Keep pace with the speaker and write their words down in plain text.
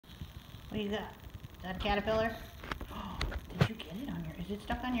What do you got? Is that a caterpillar? Oh, did you get it on your, is it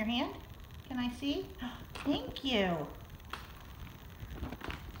stuck on your hand? Can I see? Thank you.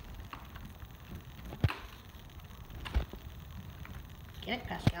 Get it,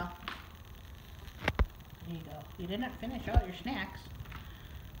 Pascal. There you go. You didn't finish all your snacks.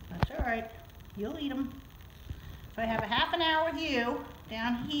 That's alright. You'll eat them. If I have a half an hour with you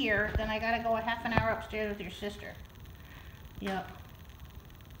down here, then I gotta go a half an hour upstairs with your sister. Yep.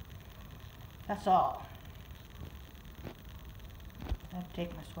 That's all. I have to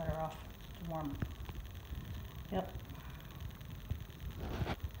take my sweater off to warm. Yep.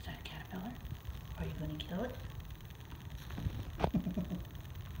 Is that a caterpillar? Are you gonna kill it?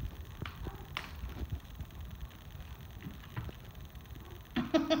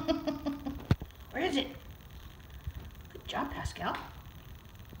 Where is it? Good job, Pascal.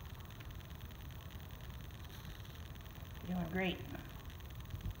 You're doing great.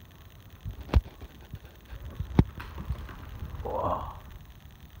 Whoa.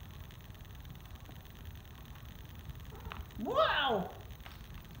 Wow!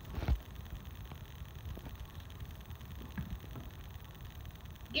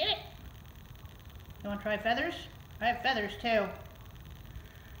 Get it? You want to try feathers? I have feathers too.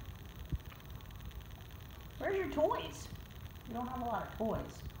 Where's your toys? You don't have a lot of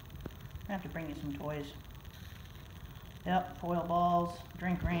toys. I have to bring you some toys. Yep, foil balls,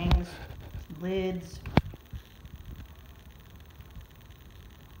 drink rings, lids.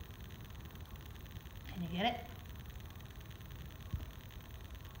 Can you get it?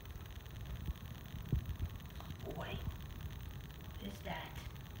 Boy, what is that?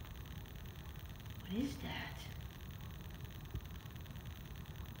 What is that?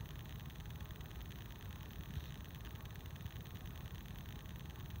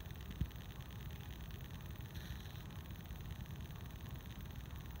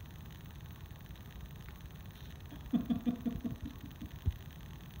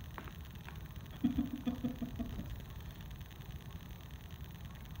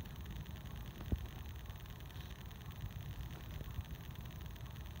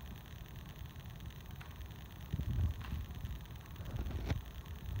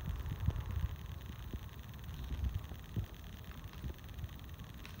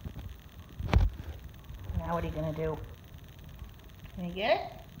 Now what are you gonna do? Can you get it?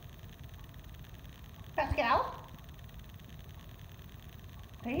 Pascal?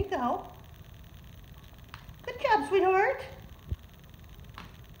 There you go. Good job, sweetheart.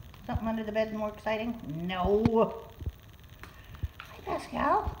 Something under the bed more exciting? No. Hi,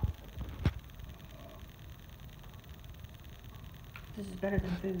 Pascal. This is better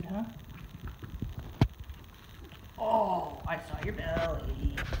than food, huh? Oh, I saw your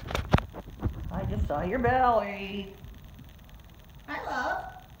belly. I just saw your belly. Hi, love.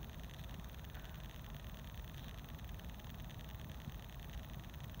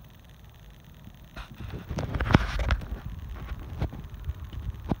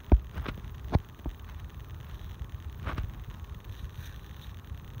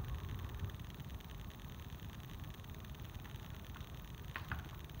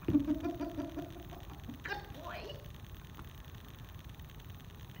 Good boy.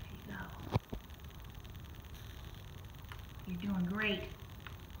 There you go. You're doing great.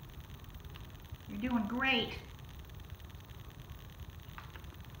 You're doing great.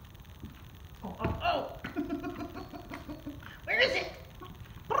 Oh, oh, oh! Where is it?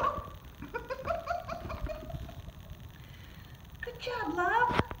 Good job,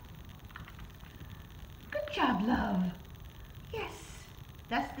 love. Good job, love. Yes.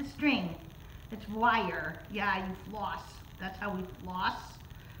 That's the string. It's wire. Yeah, you floss. That's how we floss.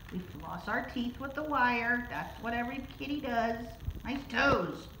 We floss our teeth with the wire. That's what every kitty does. Nice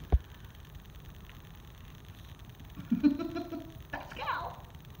toes. Pascal.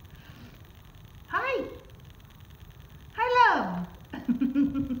 Hi. Hi, love.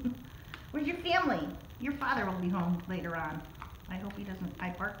 Where's your family? Your father will be home later on. I hope he doesn't. I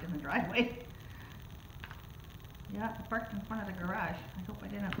parked in the driveway. Yeah, I parked in front of the garage. I hope I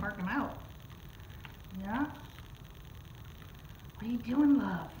didn't park him out. Yeah? What are you doing,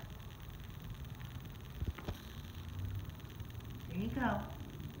 love? There you go.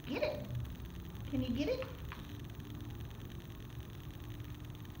 Get it. Can you get it?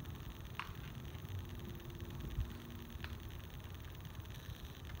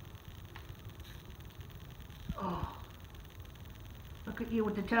 Oh. Look at you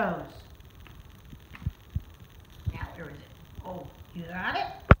with the toes. Now, where is it? Oh, you got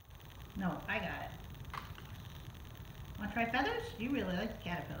it? No, I got it. Want to try feathers? You really like the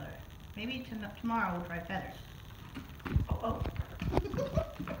caterpillar. Maybe tomorrow we'll try feathers. Oh, oh.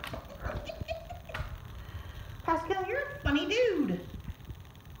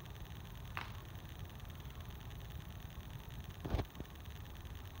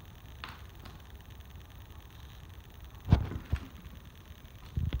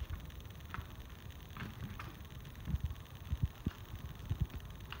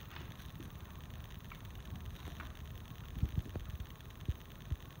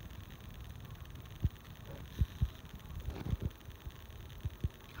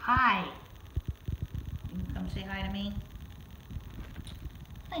 Hi. You can come say hi to me.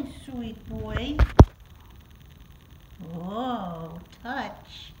 Hi, sweet boy. Whoa,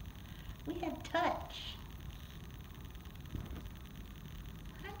 touch. We have touch.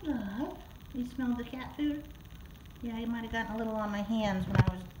 Hi, love. You smelled the cat food? Yeah, you might have gotten a little on my hands when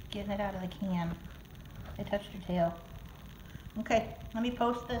I was getting it out of the can. I touched your tail. Okay, let me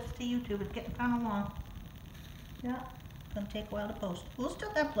post this to YouTube. It's getting kind of long. Yeah, it's going to take a while to post. We'll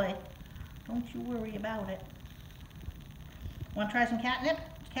still have play. Don't you worry about it. Want to try some catnip?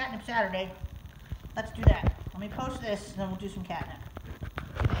 It's catnip Saturday. Let's do that. Let me post this and then we'll do some catnip.